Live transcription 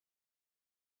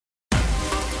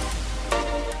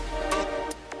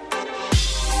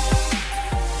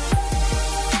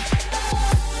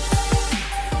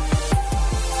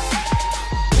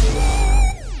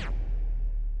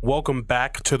welcome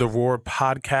back to the Roar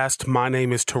Podcast. My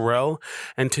name is Terrell,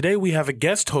 and today we have a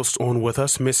guest host on with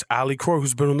us, Miss Allie Crow,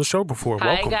 who's been on the show before.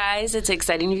 Welcome. Hi, guys. It's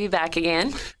exciting to be back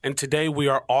again. And today we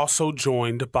are also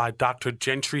joined by Dr.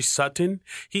 Gentry Sutton.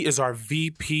 He is our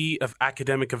VP of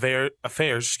Academic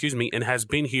Affairs, and has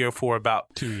been here for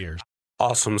about 2 years.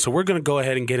 Awesome. So we're going to go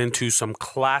ahead and get into some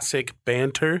classic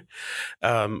banter.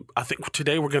 I think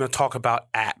today we're going to talk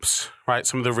about apps, right?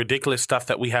 Some of the ridiculous stuff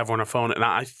that we have on our phone. And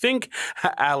I think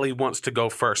Allie wants to go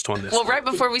first on this. Well, right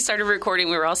before we started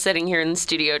recording, we were all sitting here in the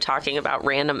studio talking about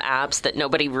random apps that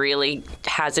nobody really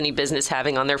has any business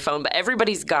having on their phone, but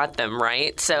everybody's got them,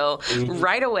 right? So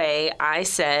right away, I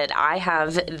said I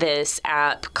have this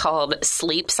app called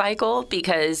Sleep Cycle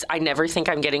because I never think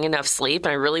I'm getting enough sleep,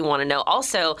 and I really want to know.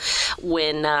 Also,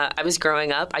 when I was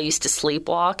growing up, I used to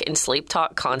sleepwalk and sleep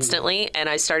talk constantly, and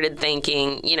I started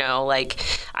thinking,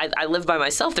 I live by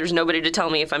myself. There's nobody to tell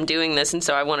me if I'm doing this, and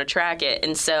so I want to track it.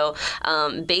 And so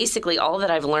basically all that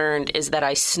I've learned is that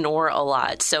I snore a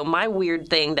lot. So my weird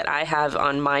thing that I have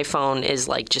on my phone is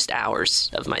like just hours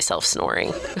of myself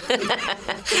snoring. So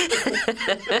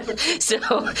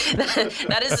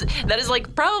that is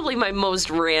like probably my most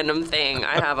random thing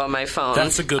I have on my phone.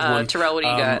 That's a good one. Terrell, what do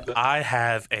you got? I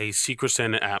have a Secret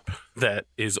Santa app that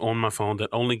is on my phone that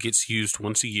only gets used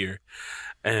once a year.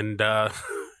 And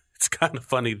it's kind of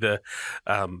funny. The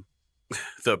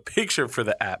picture for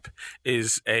the app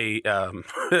is a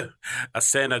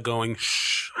Santa going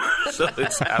shh. So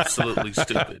it's absolutely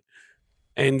stupid.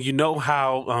 And you know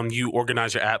how you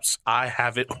organize your apps? I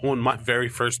have it on my very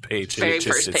first page. As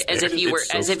if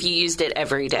you used it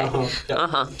every day.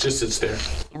 Just sits there.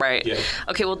 Right. Yeah.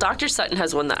 Okay. Well, Dr. Sutton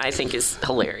has one that I think is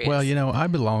hilarious. Well, I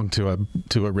belong to a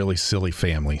really silly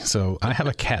family, so I have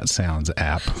a cat sounds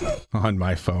app on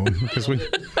my phone because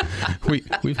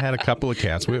we've had a couple of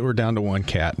cats. We're down to one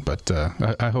cat, but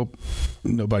I hope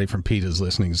nobody from PETA is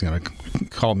listening is going to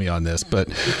call me on this. But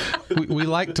we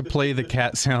like to play the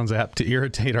cat sounds app to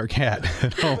irritate our cat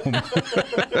at home.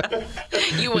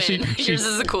 You win. Yours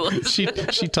is the coolest.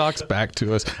 She talks back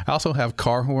to us. I also have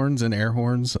car horns and air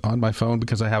horns on my phone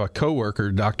because I have a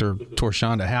coworker, Dr.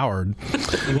 Torshonda Howard,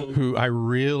 who I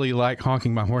really like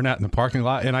honking my horn at in the parking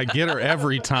lot, and I get her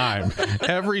every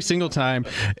single time.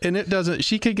 And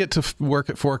she could get to work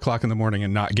at 4:00 in the morning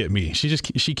and not get me.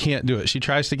 She can't do it. She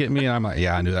tries to get me, and I'm like,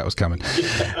 yeah, I knew that was coming.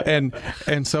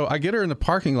 And so I get her in the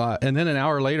parking lot, and then an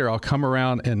hour later, I'll come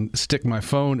around and stick my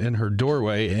phone in her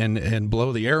doorway and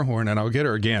blow the air horn, and I'll get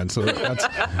her again. So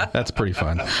that's pretty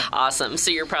fun. Awesome. So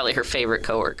you're probably her favorite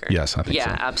coworker. Yes, I think so.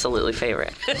 Yeah, absolutely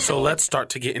favorite. So let's start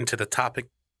to get into the topic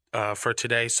for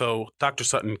today. So, Dr.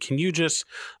 Sutton, can you just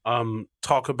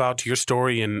talk about your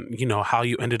story and, how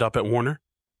you ended up at Warner?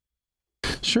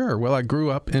 Sure. Well, I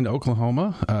grew up in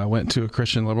Oklahoma. Went to a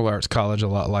Christian liberal arts college, a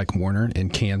lot like Warner, in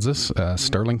Kansas,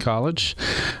 Sterling College.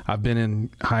 I've been in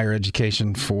higher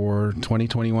education for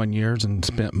 21 years and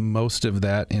spent most of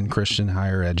that in Christian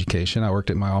higher education. I worked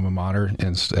at my alma mater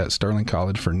at Sterling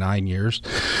College for 9 years.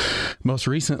 Most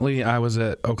recently, I was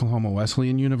at Oklahoma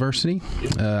Wesleyan University.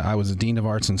 I was a dean of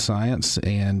arts and science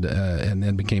and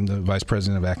then became the vice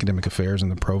president of academic affairs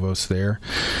and the provost there.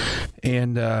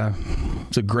 And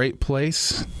it's a great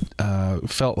place.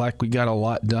 Felt like we got a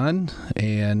lot done,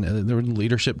 and there was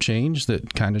leadership change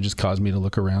that kind of just caused me to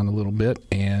look around a little bit.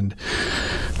 And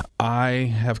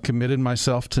I have committed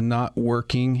myself to not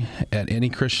working at any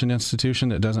Christian institution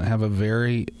that doesn't have a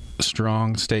very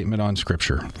strong statement on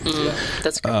Scripture.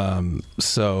 That's great.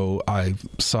 So I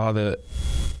saw the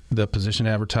position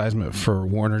advertisement for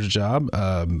Warner's job.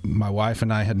 My wife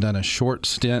and I had done a short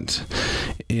stint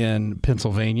in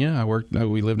Pennsylvania.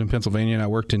 We lived in Pennsylvania, and I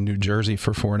worked in New Jersey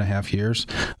for 4.5 years.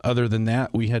 Other than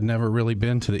that, we had never really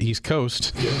been to the East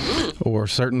Coast or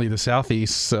certainly the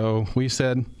Southeast. So we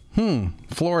said,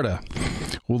 Florida.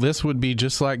 Well, this would be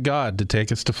just like God to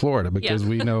take us to Florida because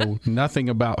we know nothing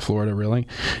about Florida, really.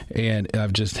 And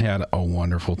I've just had a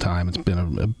wonderful time. It's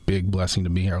been a big blessing to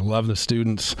be here. I love the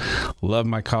students, love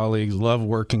my colleagues, love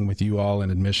working with you all in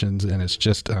admissions, and it's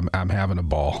just, I'm having a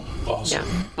ball. Awesome.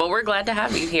 Yeah. Well, we're glad to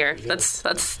have you here. That's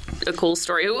a cool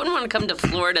story. Who wouldn't want to come to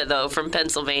Florida, though, from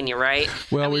Pennsylvania, right?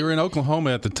 Well, we were in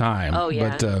Oklahoma at the time. Oh,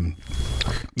 yeah. But,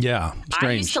 yeah, strange.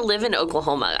 I used to live in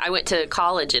Oklahoma. I went to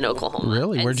college in Oklahoma.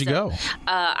 Really? Where'd you go?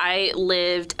 I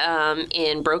lived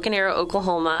in Broken Arrow,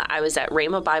 Oklahoma. I was at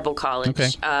Rhema Bible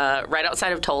College, right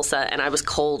outside of Tulsa, and I was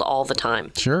cold all the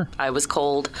time. Sure. I was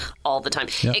cold all the time,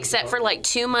 except for like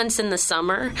 2 months in the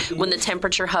summer when the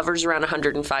temperature hovers around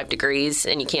 105 degrees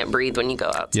and you can't breathe when you go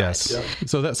outside. Yes. Yeah.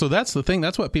 So that's the thing.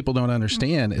 That's what people don't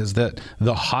understand is that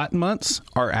the hot months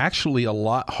are actually a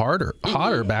lot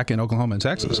hotter back in Oklahoma and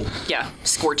Texas. Yeah.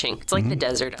 scorching. It's like the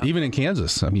desert. Even in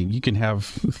Kansas, I mean, you can have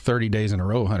 30 days in a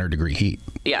row, 100-degree heat.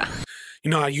 Yeah.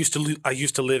 You know, I used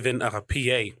to live in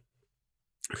PA.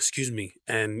 Excuse me,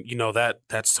 and you know that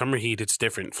summer heat, it's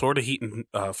different. Florida heat and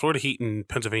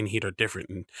Pennsylvania heat are different,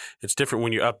 and it's different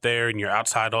when you're up there and you're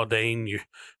outside all day, and your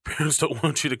parents don't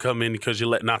want you to come in because you're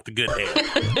letting out the good air.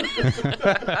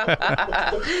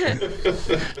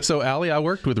 So, Allie, I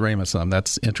worked with Rhema some.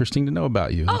 That's interesting to know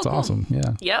about you. That's awesome.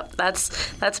 Yeah. Yep,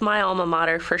 that's my alma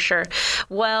mater for sure.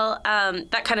 Well,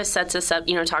 that kind of sets us up,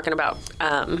 you know, talking about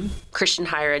Christian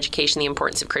higher education, the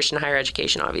importance of Christian higher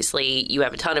education. Obviously, you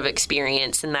have a ton of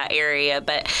experience in that area,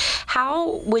 but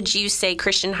how would you say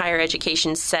Christian higher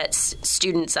education sets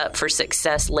students up for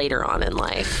success later on in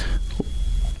life?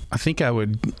 I think I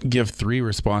would give 3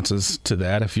 responses to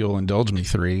that, if you'll indulge me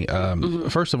 3.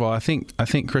 First of all, I think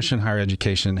Christian higher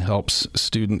education helps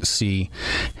students see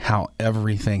how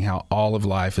all of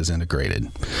life is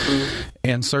integrated.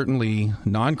 And certainly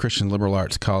non-Christian liberal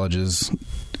arts colleges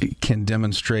can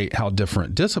demonstrate how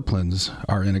different disciplines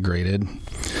are integrated.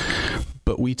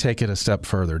 But we take it a step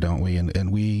further, don't we?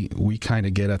 And we kind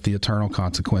of get at the eternal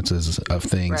consequences of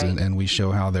things, right. and we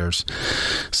show how there's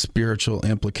spiritual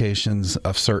implications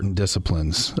of certain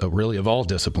disciplines, really of all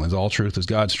disciplines. All truth is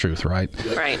God's truth, right?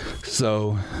 Right.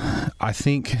 So I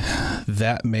think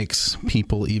that makes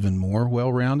people even more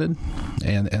well-rounded,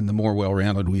 and the more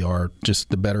well-rounded we are, just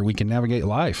the better we can navigate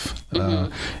life.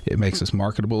 It makes us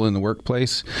marketable in the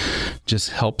workplace, just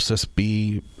helps us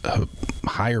be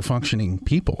higher functioning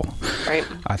people. Right.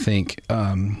 I think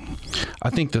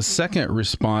the second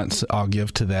response I'll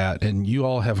give to that, and you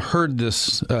all have heard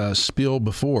this spiel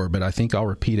before, but I think I'll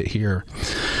repeat it here.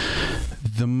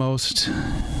 The most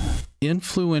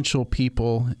influential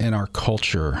people in our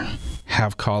culture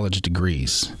have college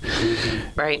degrees.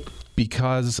 Right.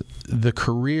 Because the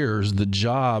careers, the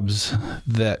jobs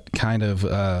that kind of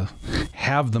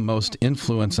have the most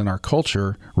influence in our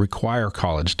culture require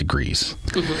college degrees.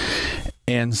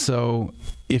 And so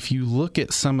if you look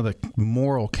at some of the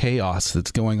moral chaos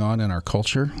that's going on in our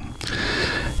culture,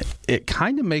 it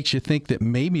kind of makes you think that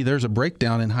maybe there's a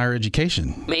breakdown in higher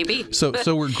education. Maybe. So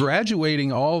we're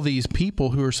graduating all these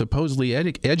people who are supposedly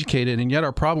educated, and yet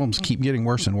our problems keep getting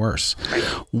worse and worse.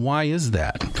 Why is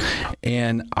that?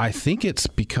 And I think it's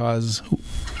because,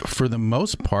 for the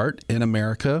most part, in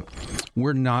America,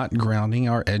 we're not grounding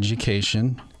our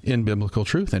education in biblical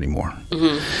truth anymore.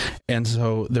 And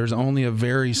so there's only a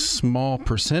very small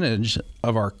percentage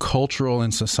of our cultural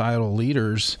and societal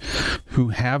leaders who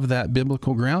have that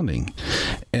biblical grounding.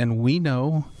 And we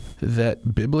know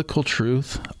that biblical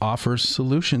truth offers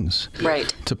solutions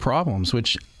to problems,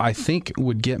 which I think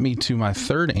would get me to my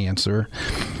third answer,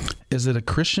 is that a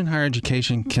Christian higher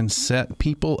education can set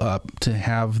people up to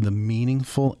have the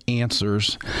meaningful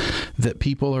answers that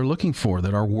people are looking for,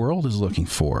 that our world is looking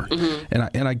for.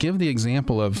 And I give the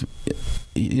example of,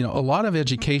 you know, a lot of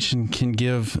education can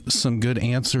give some good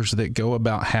answers that go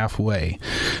about halfway.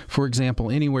 For example,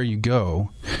 anywhere you go,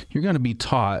 you're going to be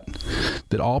taught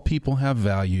that all people have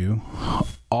value,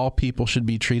 all people should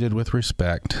be treated with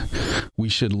respect, we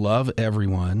should love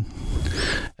everyone,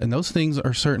 and those things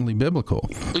are certainly biblical.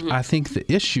 I think the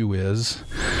issue is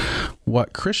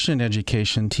what Christian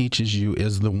education teaches you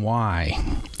is the why.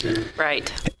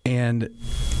 Right. And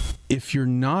if you're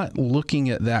not looking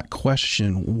at that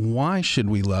question, why should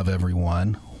we love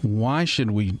everyone? Why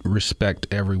should we respect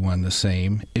everyone the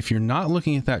same? If you're not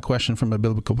looking at that question from a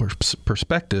biblical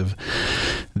perspective,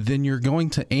 then you're going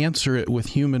to answer it with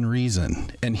human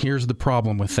reason. And here's the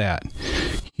problem with that.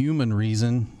 Human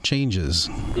reason changes.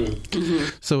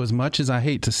 So as much as I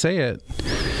hate to say it,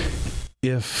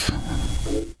 if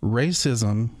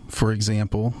racism, for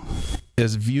example,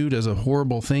 is viewed as a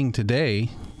horrible thing today,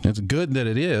 it's good that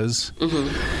it is.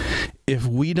 If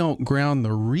we don't ground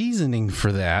the reasoning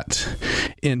for that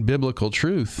in biblical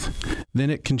truth, then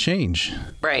it can change.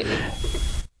 Right.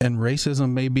 And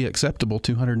racism may be acceptable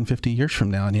 250 years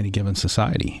from now in any given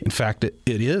society. In fact, it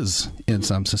is in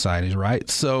some societies, right?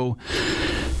 So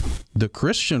the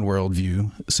Christian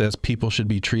worldview says people should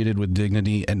be treated with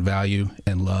dignity and value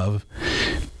and love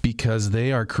because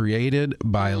they are created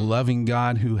by a loving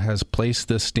God who has placed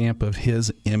the stamp of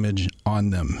His image on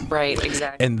them. Right,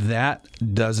 exactly. And that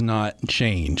does not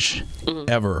change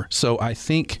ever. So I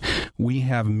think we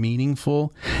have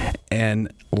meaningful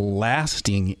and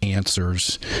lasting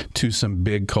answers to some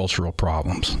big cultural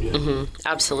problems.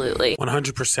 Absolutely.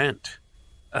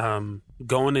 100%.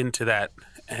 Going into that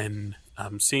and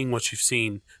seeing what you've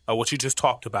seen, what you just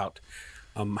talked about,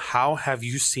 how have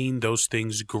you seen those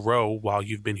things grow while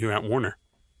you've been here at Warner?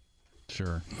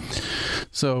 Sure.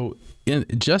 So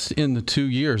just in the 2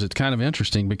 years, it's kind of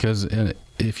interesting because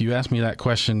if you ask me that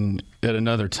question at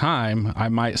another time, I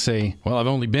might say, well, I've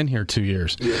only been here 2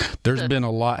 years. Yeah. There's been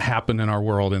a lot happen in our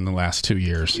world in the last 2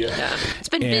 years. Yeah. It's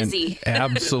been busy.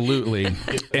 Absolutely.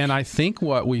 And I think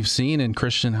what we've seen in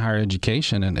Christian higher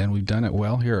education, and we've done it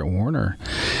well here at Warner,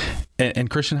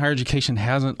 and Christian higher education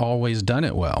hasn't always done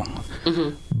it well,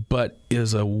 but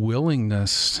is a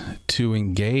willingness to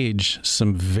engage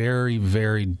some very,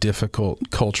 very difficult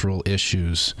cultural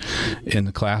issues in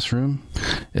the classroom,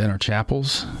 in our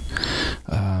chapels,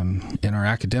 in our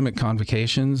academic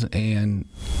convocations. And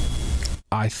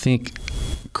I think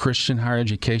Christian higher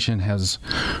education has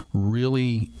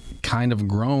really kind of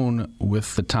grown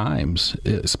with the times,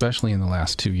 especially in the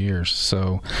last 2 years.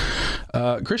 So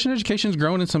Christian education has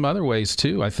grown in some other ways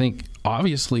too. I think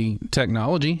obviously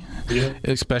technology,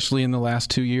 especially in the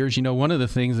last 2 years. You know, one of the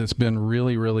things that's been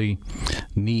really, really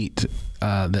neat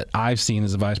that I've seen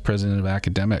as the vice president of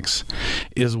academics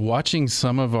is watching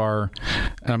some of our,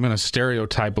 and I'm going to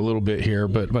stereotype a little bit here,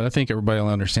 but I think everybody will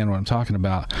understand what I'm talking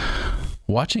about.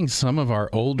 Watching some of our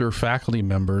older faculty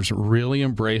members really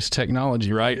embrace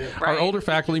technology, right? Our older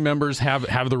faculty members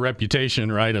have the reputation,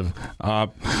 right, of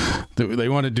they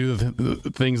want to do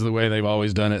the things the way they've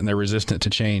always done it, and they're resistant to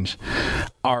change.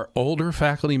 Our older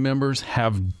faculty members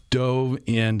have dove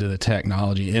into the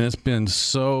technology, and it's been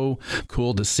so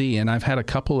cool to see. And I've had a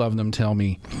couple of them tell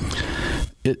me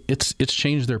it's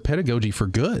changed their pedagogy for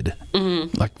good.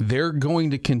 Like they're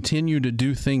going to continue to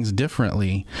do things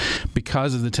differently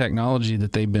because of the technology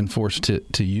that they've been forced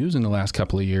to use in the last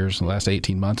couple of years, the last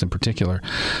 18 months in particular.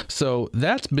 So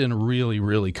that's been really,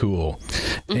 really cool.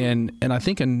 And I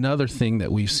think another thing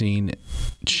that we've seen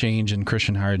change in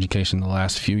Christian higher education in the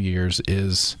last few years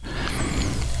is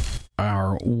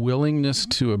our willingness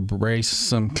to embrace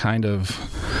some kind of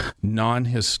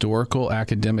non-historical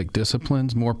academic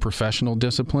disciplines, more professional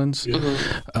disciplines.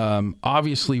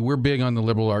 Obviously, we're big on the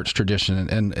liberal arts tradition,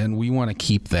 and we want to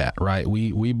keep that, right?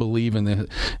 We believe in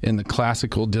the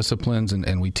classical disciplines,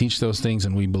 and we teach those things,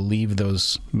 and we believe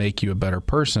those make you a better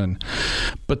person.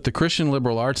 But the Christian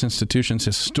liberal arts institutions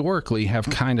historically have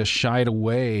kind of shied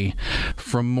away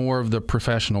from more of the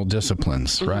professional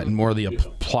disciplines, right, and more of the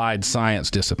applied science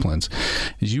disciplines.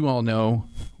 As you all know,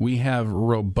 we have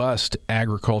robust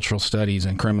agricultural studies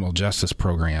and criminal justice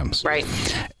programs. Right.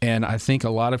 And I think a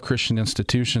lot of Christian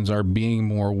institutions are being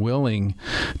more willing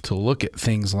to look at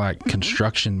things like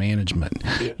construction management,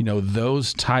 you know,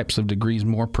 those types of degrees,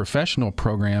 more professional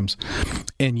programs.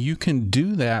 And you can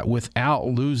do that without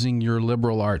losing your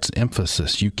liberal arts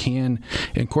emphasis. You can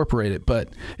incorporate it. But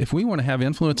if we want to have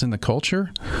influence in the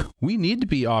culture, we need to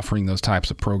be offering those types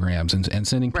of programs and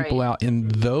sending people out in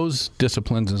those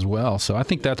disciplines as well. So I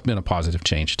think that's been a positive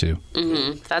change too.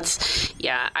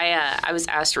 I was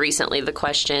asked recently the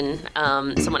question,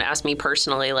 someone asked me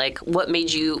personally, like, what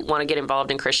made you want to get involved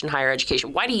in Christian higher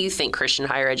education? Why do you think Christian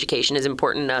higher education is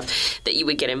important enough that you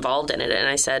would get involved in it? And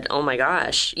I said, oh my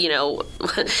gosh, you know,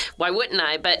 why wouldn't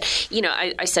I? But, you know,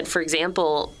 I said, for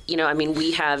example, you know, I mean,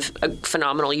 we have a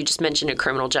phenomenal, you just mentioned a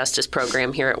criminal justice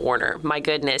program here at Warner. My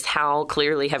goodness, how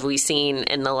clearly have we seen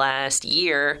in the last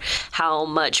year how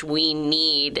much we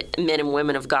need men and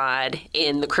women of God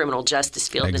in the criminal justice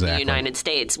field in the United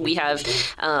States. We have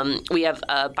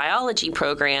a biology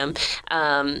program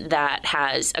that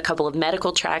has a couple of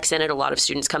medical tracks in it. A lot of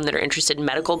students come that are interested in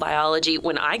medical biology.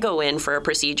 When I go in for a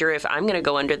procedure, if I'm going to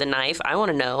go under the knife, I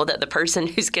want to know that the person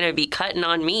who's going to be cutting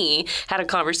on me had a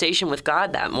conversation with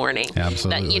God that morning.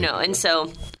 Absolutely. That, you know, and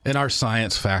so... And our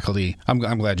science faculty, I'm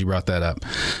glad you brought that up.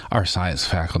 Our science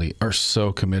faculty are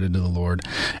so committed to the Lord.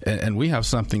 And we have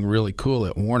something really cool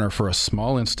at Warner. For a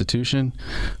small institution,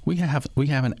 we have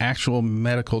an actual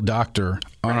medical doctor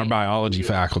on our biology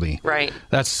faculty. Right.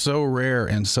 That's so rare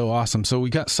and so awesome. So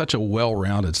we got such a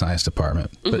well-rounded science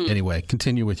department. But anyway,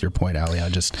 continue with your point, Allie.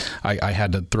 I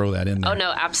had to throw that in there. Oh,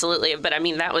 no, absolutely. But I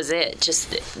mean, that was it.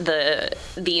 Just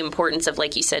the importance of,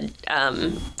 like you said,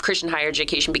 Christian higher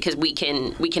education, because we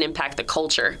can impact the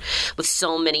culture with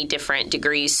so many different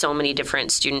degrees, so many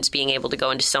different students being able to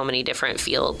go into so many different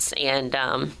fields and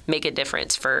make a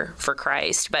difference for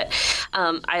Christ. But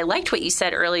I liked what you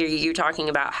said earlier. You were talking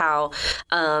about how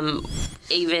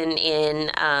even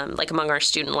in like among our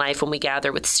student life, when we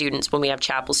gather with students, when we have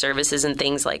chapel services and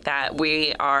things like that,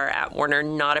 we are at Warner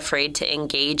not afraid to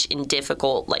engage in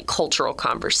difficult, like, cultural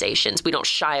conversations. We don't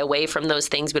shy away from those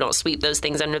things. We don't sweep those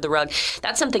things under the rug.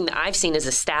 That's something that I've seen as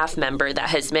a staff member that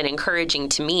has been encouraging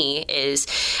to me is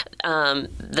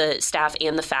the staff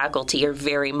and the faculty are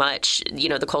very much,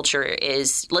 the culture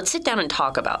is, let's sit down and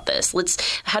talk about this.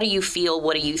 How do you feel?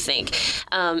 What do you think?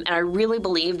 And I really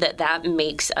believe that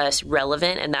makes us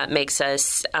relevant, and that makes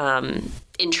us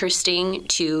interesting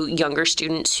to younger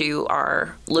students who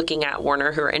are looking at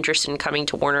Warner, who are interested in coming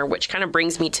to Warner, which kind of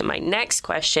brings me to my next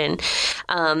question.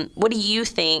 What do you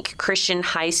think Christian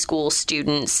high school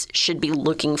students should be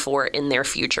looking for in their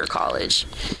future college?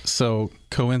 So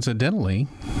coincidentally,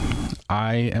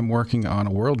 I am working on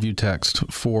a worldview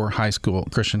text for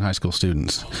Christian high school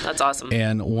students. That's awesome.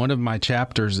 And one of my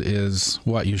chapters is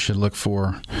what you should look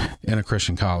for in a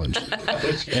Christian college.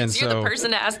 And so you're the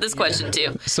person to ask this question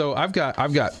to. So I've got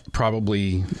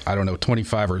probably,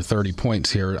 25 or 30 points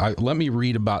here. Let me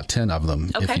read about 10 of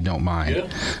them, if you don't mind.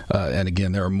 Yeah. And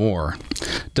again, there are more.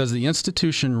 Does the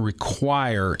institution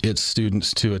require its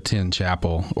students to attend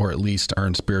chapel or at least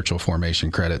earn spiritual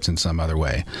formation credits in some other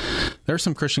way? There are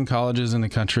some Christian colleges in the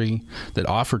country that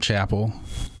offer chapel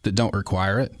that don't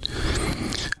require it.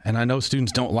 And I know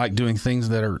students don't like doing things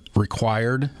that are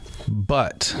required,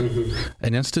 but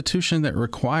an institution that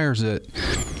requires it,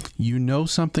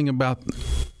 something about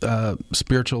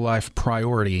spiritual life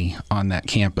priority on that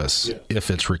campus if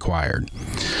it's required.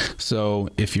 So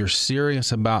if you're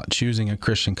serious about choosing a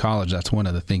Christian college, that's one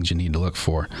of the things you need to look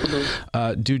for.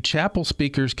 Do chapel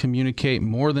speakers communicate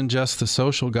more than just the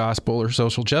social gospel or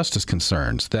social justice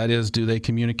concerns? That is, do they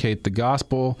communicate the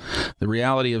gospel, the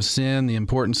reality of sin, the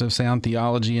importance of sound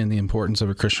theology, and the importance of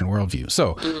a Christian worldview?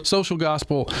 So social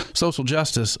gospel, social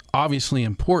justice, obviously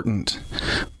important,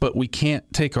 but we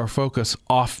can't take our focus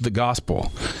off the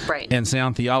gospel and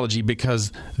sound theology,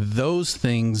 because those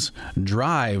things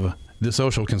drive the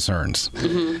social concerns.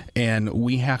 And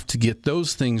we have to get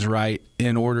those things right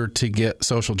in order to get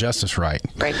social justice right.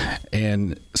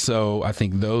 And so I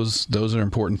think those are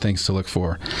important things to look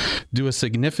for. Do a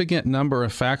significant number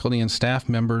of faculty and staff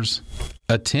members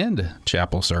attend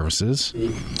chapel services?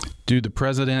 Do the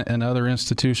president and other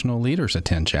institutional leaders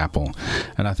attend chapel?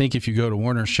 And I think if you go to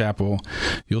Warner's Chapel,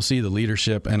 you'll see the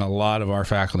leadership and a lot of our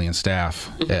faculty and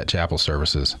staff at chapel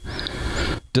services.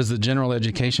 Does the general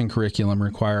education curriculum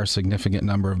require a significant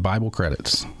number of Bible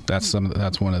credits? That's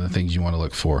one of the things you want to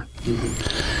look for.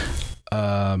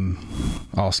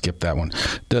 I'll skip that one.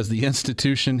 Does the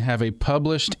institution have a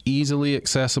published, easily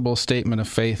accessible statement of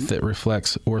faith that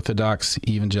reflects Orthodox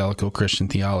evangelical Christian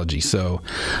theology? So,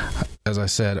 as I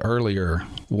said earlier,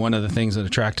 one of the things that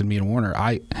attracted me to Warner,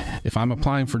 if I'm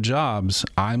applying for jobs,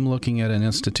 I'm looking at an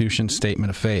institution statement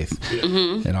of faith.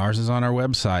 And ours is on our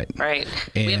website.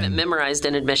 And we have it memorized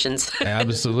in admissions.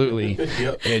 Absolutely.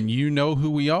 And you know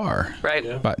who we are.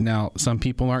 But now, some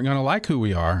people aren't going to like who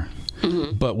we are.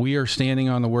 But we are standing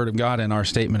on the Word of God, and our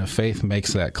statement of faith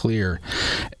makes that clear.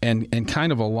 And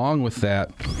kind of along with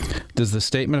that, does the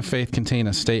statement of faith contain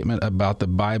a statement about the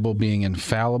Bible being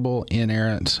infallible,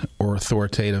 inerrant, or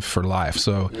authoritative for life?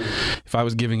 So if I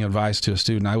was giving advice to a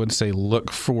student, I would say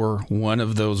look for one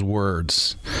of those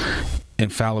words: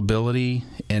 infallibility,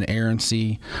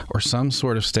 inerrancy, or some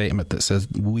sort of statement that says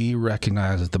we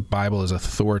recognize that the Bible is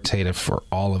authoritative for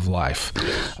all of life.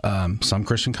 Some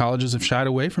Christian colleges have shied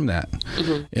away from that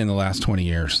in the last 20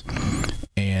 years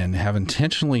and have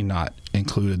intentionally not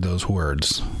included those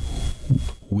words.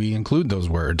 We include those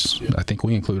words. I think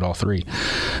we include all three.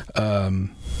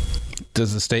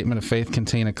 Does the statement of faith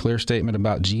contain a clear statement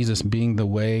about Jesus being the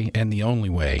way and the only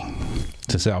way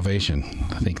to salvation?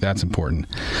 I think that's important.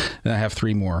 And I have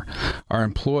three more. Are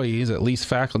employees, at least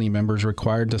faculty members,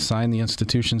 required to sign the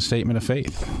institution's statement of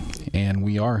faith? And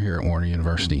we are here at Warner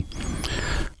University.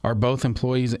 Are both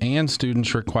employees and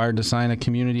students required to sign a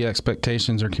community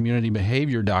expectations or community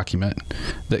behavior document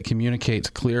that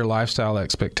communicates clear lifestyle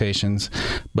expectations,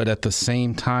 but at the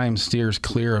same time steers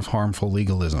clear of harmful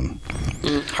legalism?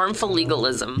 Harmful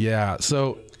legalism. Yeah.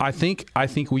 So I think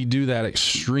we do that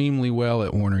extremely well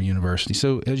at Warner University.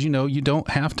 So as you know, you don't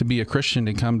have to be a Christian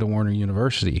to come to Warner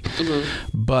University,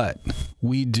 but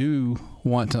we do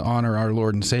want to honor our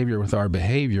Lord and Savior with our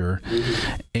behavior,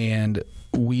 and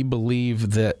we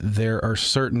believe that there are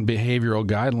certain behavioral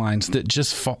guidelines that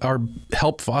just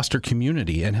help foster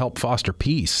community and help foster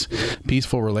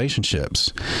peaceful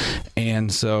relationships.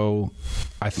 And so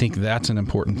I think that's an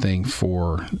important thing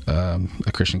for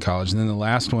a Christian college. And then the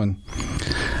last one,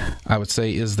 I would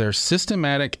say, is there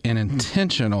systematic and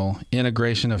intentional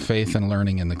integration of faith and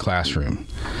learning in the classroom?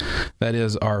 That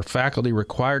is, are faculty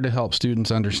required to help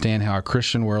students understand how a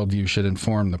Christian worldview should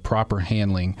inform the proper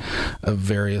handling of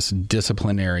various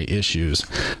disciplinary issues?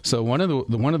 So one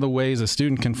of the ways a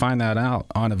student can find that out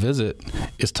on a visit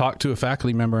is talk to a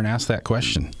faculty member and ask that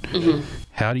question. Mm-hmm.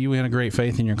 How do you integrate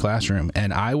faith in your classroom?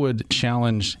 And I would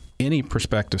challenge any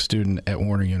prospective student at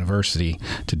Warner University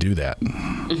to do that.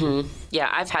 Mm-hmm. Yeah,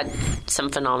 I've had some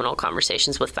phenomenal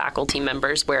conversations with faculty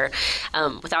members where,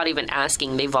 without even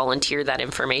asking, they volunteer that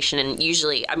information. And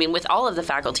usually, I mean, with all of the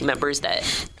faculty members that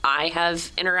I have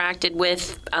interacted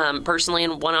with personally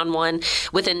and one-on-one,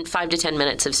 within 5 to 10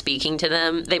 minutes of speaking to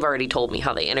them, they've already told me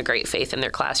how they integrate faith in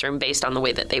their classroom based on the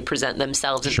way that they present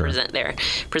themselves and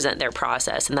present their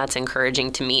process. And that's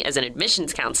encouraging to me as an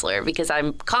admissions counselor, because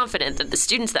I'm confident that the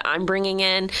students that I'm bringing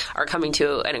in are coming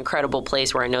to an incredible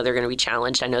place where I know they're going to be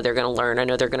challenged, I know they're going to learn, I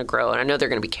know they're going to grow, and I know they're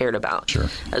going to be cared about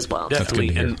as well.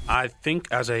 Definitely. And I think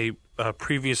as a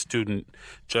previous student,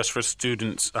 just for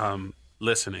students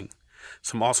listening,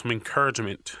 some awesome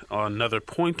encouragement. Another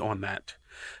point on that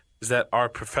is that our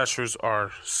professors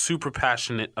are super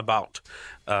passionate about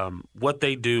what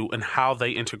they do and how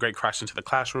they integrate Christ into the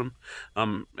classroom.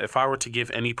 If I were to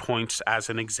give any points as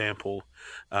an example,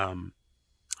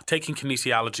 taking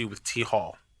kinesiology with T.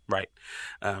 Hall, right?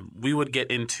 We would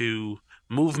get into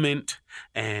movement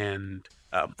and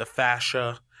the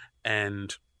fascia,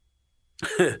 and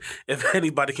if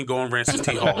anybody can go on rants to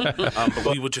T. Hall, but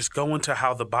we would just go into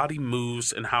how the body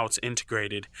moves and how it's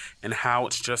integrated and how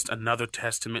it's just another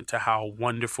testament to how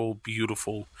wonderful,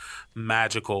 beautiful,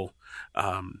 magical,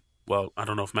 well, I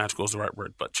don't know if magical is the right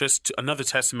word, but just another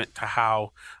testament to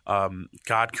how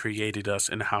God created us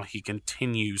and how He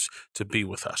continues to be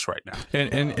with us right now.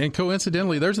 And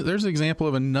coincidentally, there's an example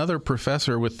of another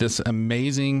professor with this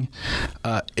amazing,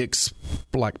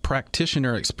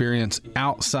 practitioner experience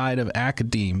outside of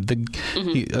academe.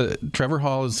 Trevor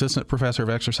Hall is assistant professor of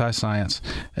exercise science,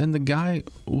 and the guy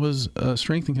was a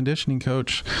strength and conditioning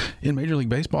coach in Major League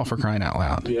Baseball, for crying out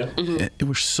loud. Yeah. Mm-hmm.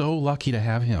 We're so lucky to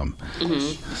have him.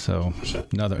 Mm-hmm. So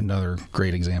another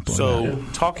great example. So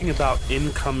talking about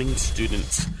incoming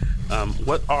students,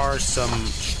 what are some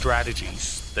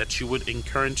strategies that you would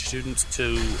encourage students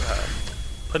to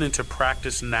put into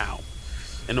practice now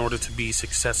in order to be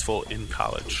successful in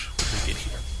college when they get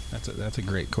here? That's a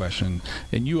great question,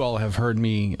 and you all have heard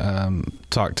me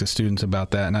talk to students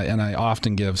about that, and I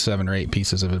often give 7 or 8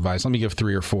 pieces of advice. Let me give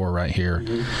 3 or 4 right here.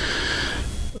 Mm-hmm.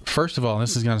 First of all,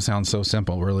 this is going to sound so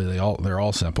simple. Really, they're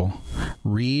all simple.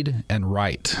 Read and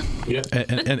write. Yeah.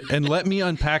 And let me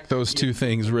unpack those 2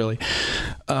 things, really.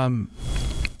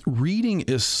 Reading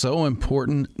is so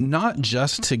important, not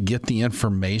just to get the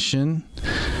information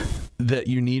that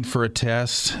you need for a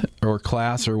test or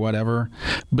class or whatever,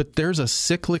 but there's a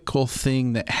cyclical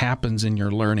thing that happens in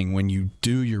your learning when you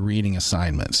do your reading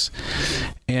assignments.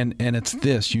 And it's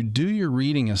this: you do your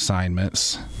reading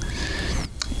assignments.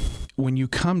 When you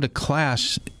come to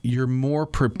class, you're more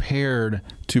prepared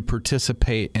to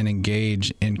participate and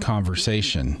engage in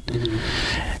conversation.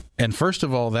 Mm-hmm. And first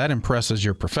of all, that impresses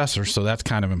your professor, so that's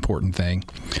kind of an important thing.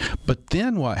 But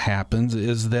then what happens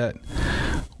is that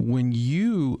when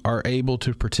you are able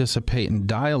to participate in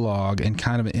dialogue and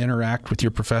kind of interact with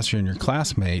your professor and your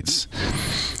classmates,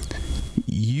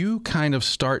 you kind of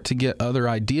start to get other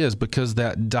ideas because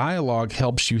that dialogue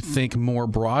helps you think more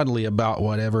broadly about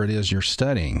whatever it is you're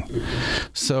studying.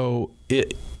 So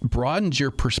it broadens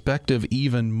your perspective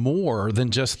even more than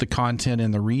just the content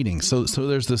in the reading. So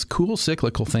there's this cool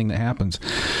cyclical thing that happens,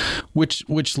 which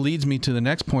leads me to the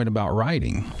next point about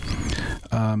writing.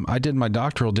 I did my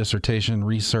doctoral dissertation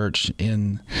research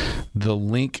in the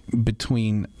link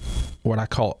between what I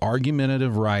call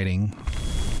argumentative writing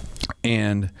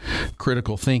and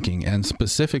critical thinking, and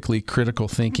specifically critical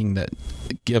thinking that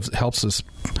helps us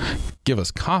give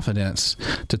us confidence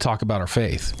to talk about our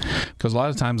faith. Because a lot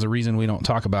of times the reason we don't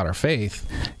talk about our faith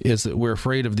is that we're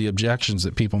afraid of the objections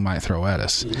that people might throw at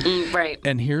us. Right.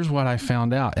 And here's what I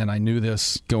found out, and I knew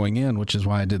this going in, which is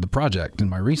why I did the project in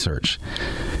my research.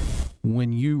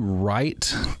 When you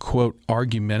write, quote,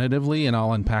 argumentatively, and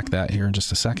I'll unpack that here in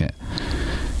just a second,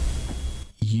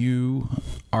 you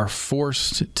are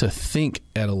forced to think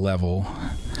at a level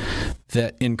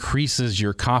that increases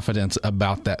your confidence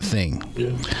about that thing.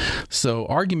 Yeah. So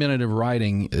argumentative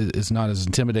writing is not as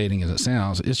intimidating as it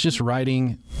sounds. It's just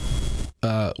writing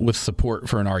with support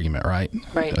for an argument, right?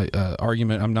 Right.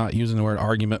 Argument, I'm not using the word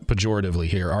argument pejoratively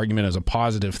here. Argument is a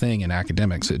positive thing in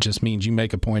academics. It just means you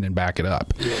make a point and back it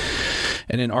up. Yeah.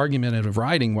 And in argumentative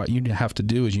writing, what you have to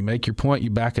do is you make your point, you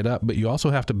back it up, but you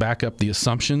also have to back up the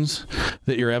assumptions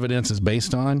that your evidence is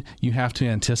based on. You have to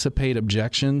anticipate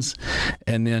objections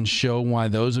and then show why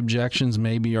those objections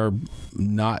maybe are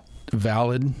not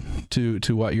valid to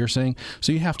what you're saying.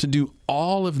 So you have to do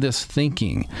all of this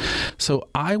thinking. So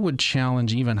I would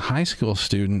challenge even high school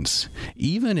students,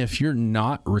 even if you're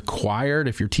not required,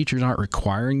 if your teachers aren't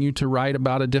requiring you to write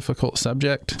about a difficult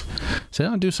subject, sit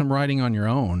down and do some writing on your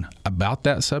own about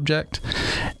that subject,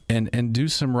 and do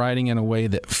some writing in a way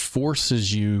that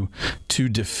forces you to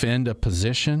defend a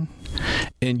position,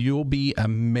 and you'll be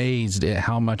amazed at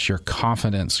how much your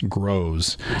confidence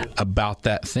grows about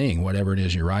that thing, whatever it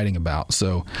is you're writing about.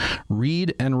 So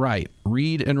read and write.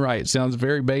 Read and write. Sounds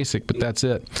very basic, but that's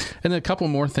it. And then a couple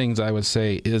more things I would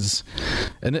say is,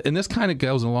 and this kind of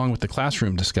goes along with the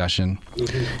classroom discussion,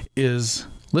 is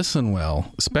listen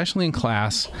well, especially in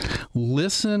class.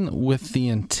 Listen with the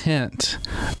intent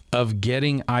of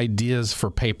getting ideas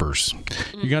for papers.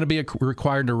 You're going to be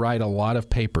required to write a lot of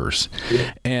papers.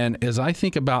 And as I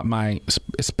think about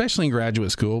especially in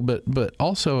graduate school, but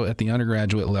also at the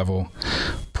undergraduate level,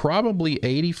 probably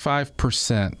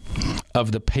 85%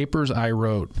 of the papers I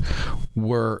wrote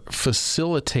were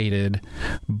facilitated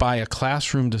by a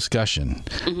classroom discussion,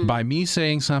 by me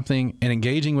saying something and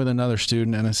engaging with another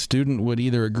student, and a student would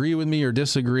either agree with me or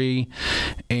disagree,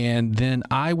 and then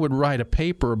I would write a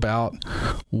paper about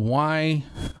why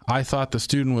I thought the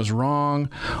student was wrong,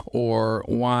 or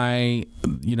why,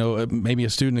 maybe a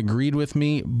student agreed with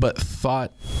me but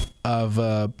thought of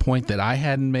a point that I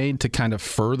hadn't made to kind of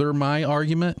further my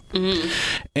argument.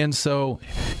 And so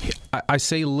I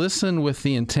say listen with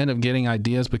the intent of getting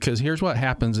ideas, because here's what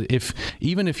happens.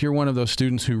 Even if you're one of those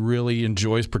students who really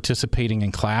enjoys participating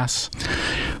in class,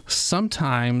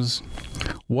 sometimes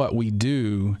what we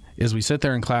do is we sit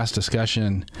there in class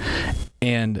discussion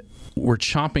and we're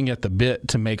chomping at the bit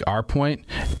to make our point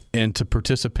and to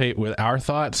participate with our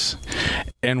thoughts.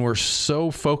 And we're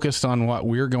so focused on what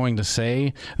we're going to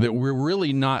say that we're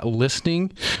really not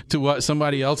listening to what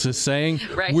somebody else is saying.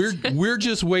 Right. We're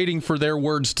just waiting for their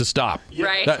words to stop.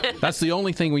 Right. That's the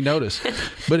only thing we notice.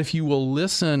 But if you will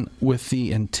listen with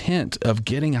the intent of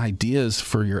getting ideas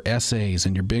for your essays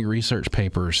and your big research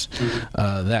papers,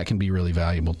 that can be really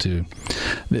valuable too.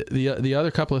 The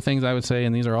other couple of things I would say,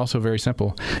 and these are also very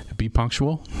simple: be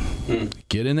punctual.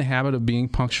 Get in the habit of being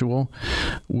punctual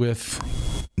with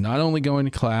not only going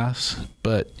to class,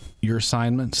 but your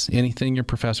assignments, anything your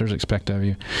professors expect of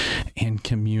you, and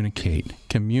communicate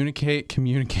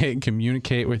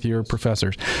with your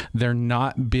professors. They're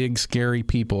not big, scary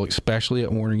people, especially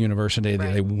at Warner University.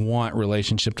 Right. They want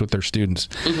relationships with their students.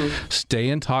 Stay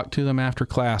and talk to them after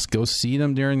class. Go see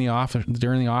them during the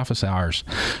office hours.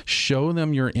 Show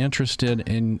them you're interested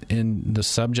in the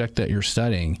subject that you're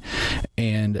studying,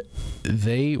 and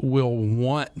they will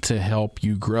want to help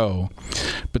you grow.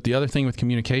 But the other thing with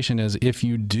communication is, if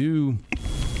you do,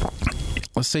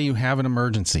 let's say you have an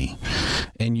emergency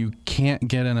and you can't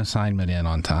get an assignment in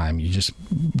on time.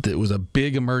 It was a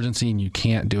big emergency and you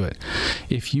can't do it.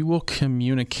 If you will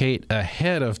communicate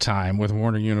ahead of time with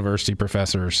Warner University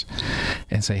professors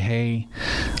and say, hey,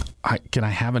 can I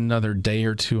have another day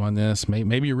or two on this?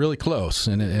 Maybe you're really close.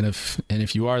 And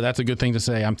if you are, that's a good thing to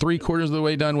say. I'm 3/4 of the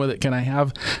way done with it. Can I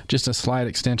have just a slight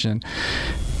extension?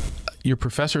 Your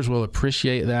professors will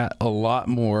appreciate that a lot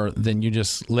more than you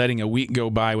just letting a week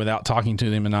go by without talking to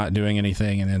them and not doing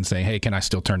anything, and then saying, hey, can I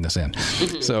still turn this in?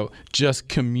 So just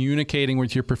communicating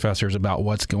with your professors about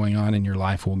what's going on in your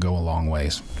life will go a long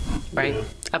ways. Right. Yeah.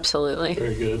 Absolutely.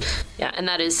 Very good. Yeah, and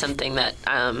that is something that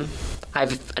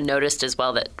I've noticed as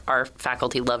well, that our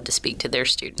faculty love to speak to their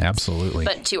students. Absolutely.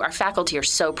 But too, our faculty are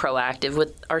so proactive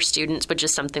with our students, which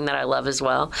is something that I love as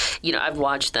well. I've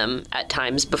watched them at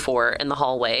times before in the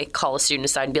hallway call a student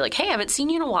aside and be like, hey, I haven't seen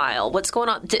you in a while. What's going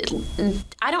on?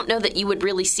 I don't know that you would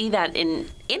really see that in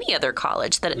any other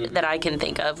college that I can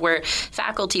think of, where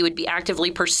faculty would be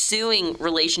actively pursuing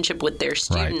relationship with their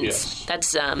students. Right.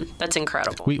 Yes. That's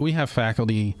incredible. We have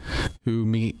faculty who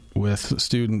meet with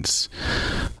students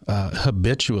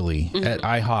habitually at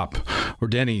IHOP or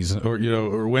Denny's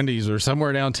or Wendy's or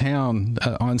somewhere downtown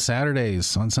on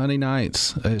Saturdays, on Sunday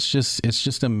nights. It's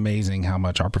just amazing how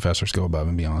much our professors go above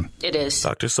and beyond. It is.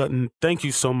 Dr. Sutton, thank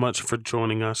you so much for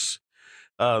joining us.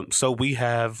 So we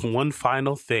have one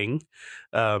final thing.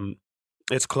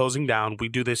 It's closing down. We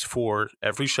do this for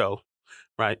every show,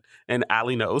 right? And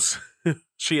Allie knows.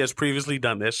 She has previously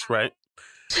done this, right?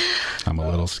 I'm a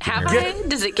little scared. Have I?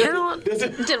 Does it count?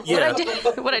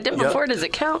 What I did before, does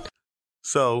it count?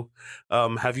 So,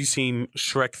 have you seen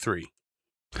Shrek 3?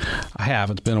 I have.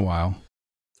 It's been a while.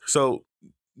 So,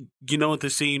 you know, at the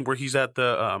scene where he's at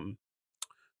the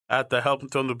help him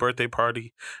throw the birthday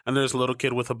party, and there's a little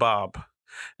kid with a bob,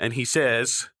 and he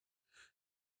says,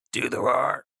 "Do the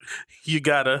roar." You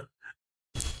gotta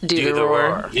Do the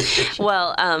roar.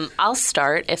 Well, I'll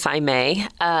start, if I may.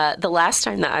 The last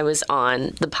time that I was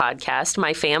on the podcast,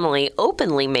 my family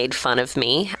openly made fun of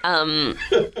me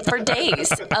for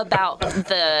days about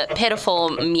the pitiful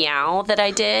meow that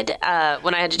I did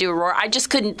when I had to do a roar. I just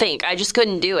couldn't think. I just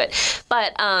couldn't do it.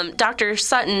 But Dr.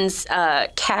 Sutton's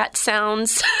cat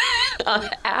sounds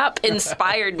app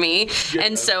inspired me. Yeah.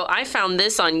 And so I found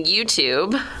this on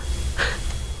YouTube.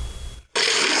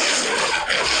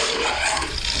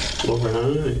 All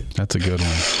right. That's a good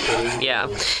one. Yeah.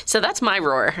 So that's my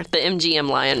roar, the MGM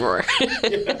Lion roar.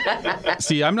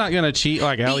 See, I'm not going to cheat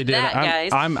like Allie did.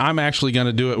 Guys. I'm actually going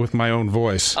to do it with my own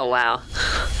voice. Oh, wow.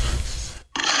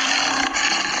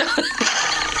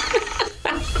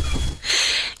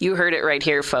 You heard it right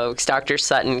here, folks. Dr.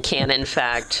 Sutton can, in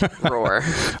fact, roar.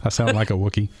 I sound like a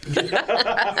Wookiee.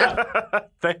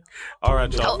 All right,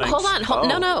 Joel. Hold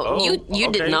on. No. You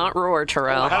okay. Did not roar,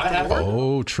 Terrell.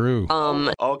 Oh, true.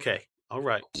 Okay. All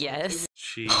right. Yes.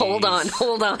 Jeez. Hold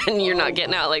on. You're not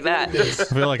getting out like that. I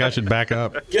feel like I should back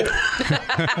up. Okay.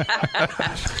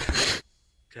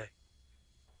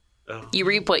 You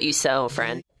reap what you sow,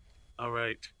 friend. All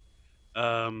right.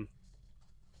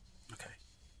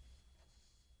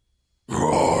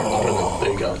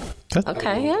 There you go.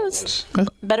 Okay, yeah, it's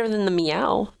better than the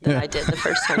meow that I did the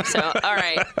first time. So, all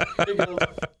right.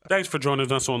 Thanks for joining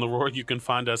us on The Roar. You can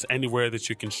find us anywhere that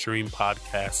you can stream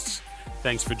podcasts.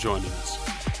 Thanks for joining us.